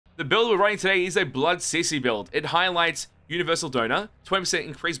The build we're running today is a Blood Sissy build. It highlights Universal Donor, 20%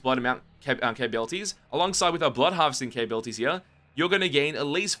 increased blood amount capabilities, alongside with our blood harvesting capabilities here. You're going to gain at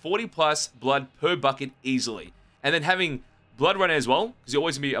least 40 plus blood per bucket easily. And then having Blood Runner as well, because you're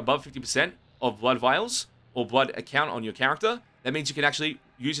always going to be above 50% of blood vials or blood account on your character. That means you can actually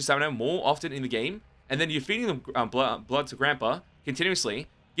use your stamina more often in the game. And then you're feeding them blood to Grandpa continuously,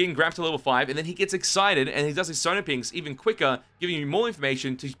 getting Grandpa to level 5, and then he gets excited and he does his sonar pings even quicker, giving you more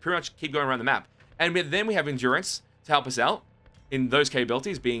information to pretty much keep going around the map. And then we have Endurance to help us out in those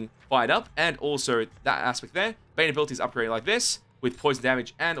capabilities being fired up, and also that aspect there. Bane abilities upgraded like this with poison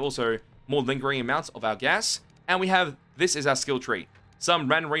damage and also more lingering amounts of our gas. And we have this is our skill tree. Some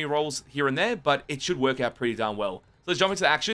random rerolls here and there, but it should work out pretty darn well. So let's jump into the action.